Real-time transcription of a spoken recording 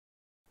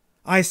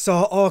I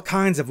saw all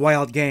kinds of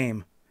wild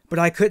game, but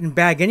I couldn't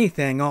bag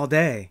anything all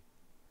day.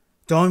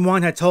 Don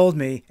Juan had told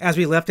me as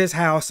we left his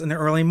house in the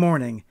early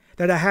morning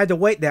that I had to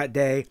wait that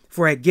day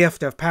for a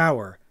gift of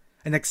power,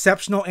 an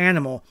exceptional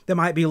animal that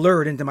might be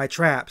lured into my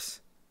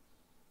traps.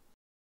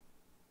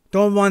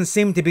 Don Juan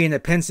seemed to be in a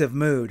pensive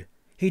mood.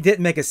 He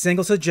didn't make a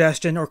single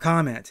suggestion or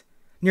comment.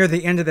 Near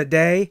the end of the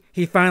day,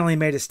 he finally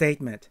made a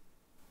statement.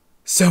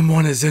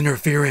 "Someone is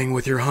interfering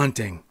with your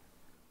hunting."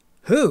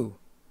 "Who?"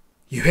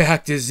 "You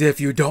act as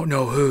if you don't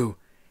know who,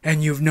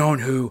 and you've known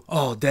who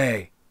all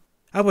day."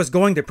 I was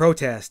going to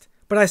protest,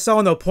 but I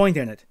saw no point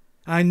in it.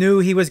 I knew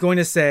he was going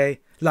to say,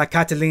 La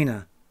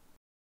Catalina.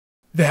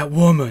 "That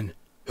woman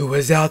who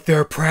was out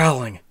there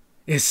prowling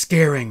is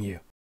scaring you."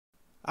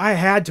 I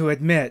had to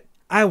admit,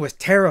 I was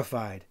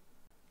terrified.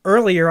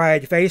 Earlier I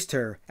had faced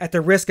her, at the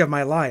risk of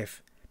my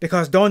life,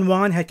 because Don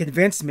Juan had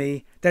convinced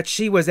me that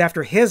she was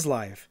after his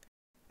life.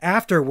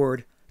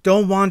 Afterward,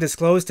 Don Juan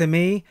disclosed to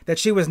me that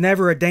she was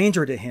never a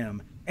danger to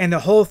him, and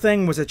the whole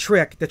thing was a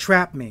trick to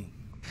trap me.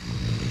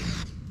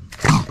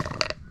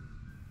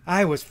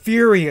 I was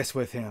furious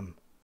with him.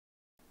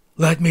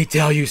 "Let me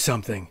tell you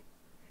something.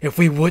 If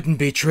we wouldn't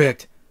be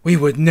tricked, we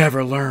would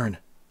never learn.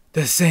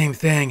 The same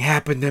thing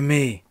happened to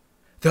me.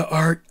 The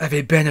art of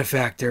a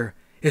benefactor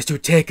is to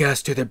take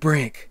us to the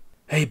brink.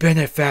 A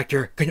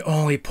benefactor can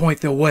only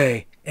point the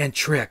way and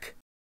trick."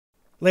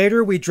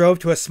 Later, we drove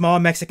to a small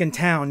Mexican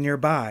town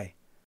nearby.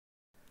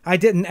 I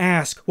didn't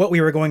ask what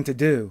we were going to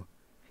do.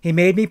 He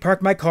made me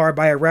park my car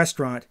by a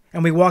restaurant,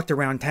 and we walked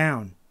around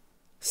town.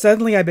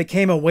 Suddenly, I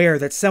became aware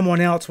that someone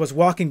else was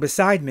walking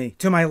beside me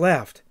to my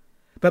left.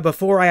 But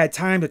before I had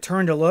time to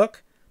turn to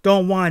look,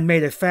 Don Juan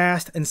made a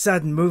fast and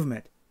sudden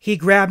movement. He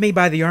grabbed me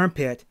by the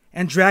armpit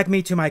and dragged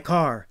me to my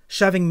car,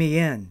 shoving me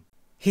in.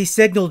 He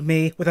signaled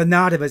me with a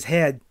nod of his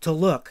head to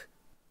look.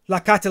 La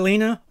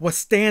Catalina was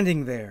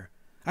standing there.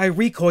 I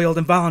recoiled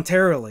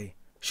involuntarily.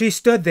 She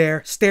stood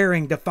there,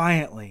 staring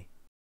defiantly.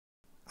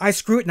 I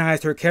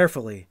scrutinized her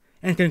carefully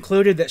and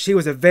concluded that she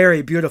was a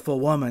very beautiful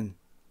woman.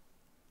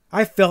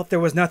 I felt there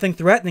was nothing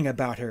threatening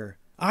about her.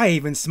 I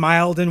even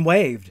smiled and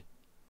waved.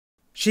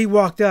 She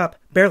walked up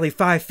barely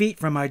 5 feet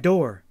from my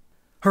door.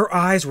 Her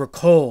eyes were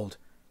cold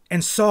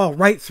and saw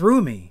right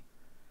through me.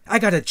 I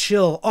got a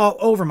chill all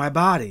over my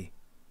body.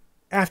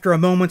 After a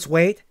moment's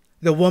wait,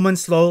 the woman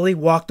slowly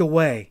walked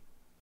away.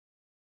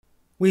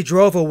 We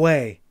drove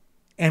away,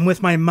 and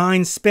with my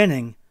mind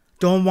spinning,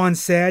 Don Juan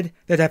said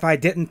that if I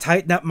didn't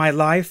tighten up my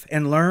life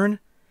and learn,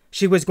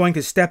 she was going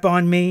to step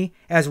on me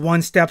as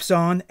one steps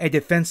on a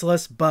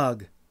defenseless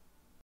bug.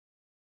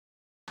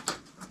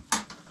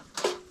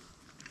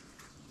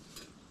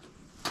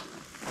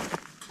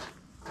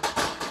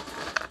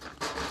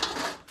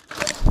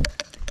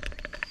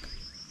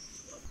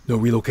 No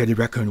relocated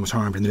raccoon was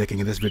harmed in the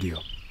making of this video.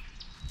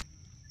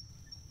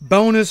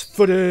 Bonus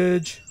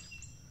footage!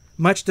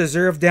 Much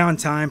deserved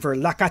downtime for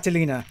La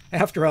Catalina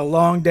after a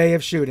long day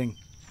of shooting.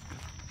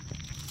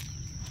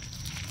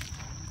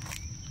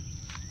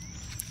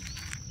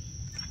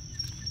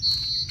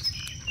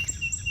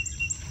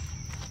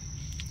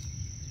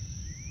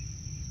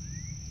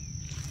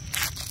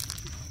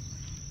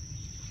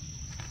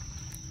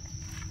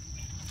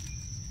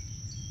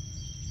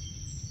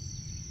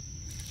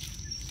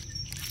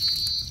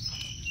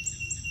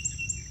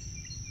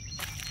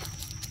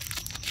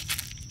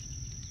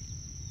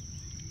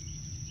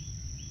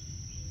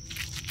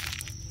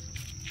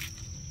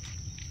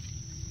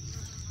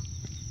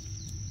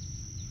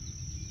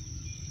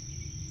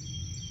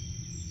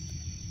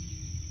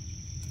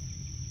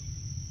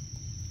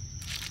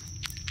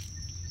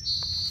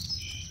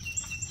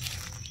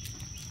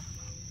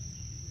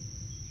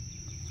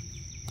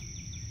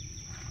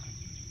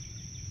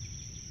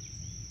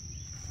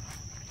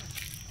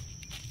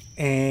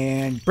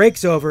 And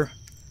break's over.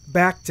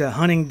 Back to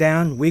hunting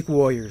down weak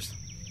warriors.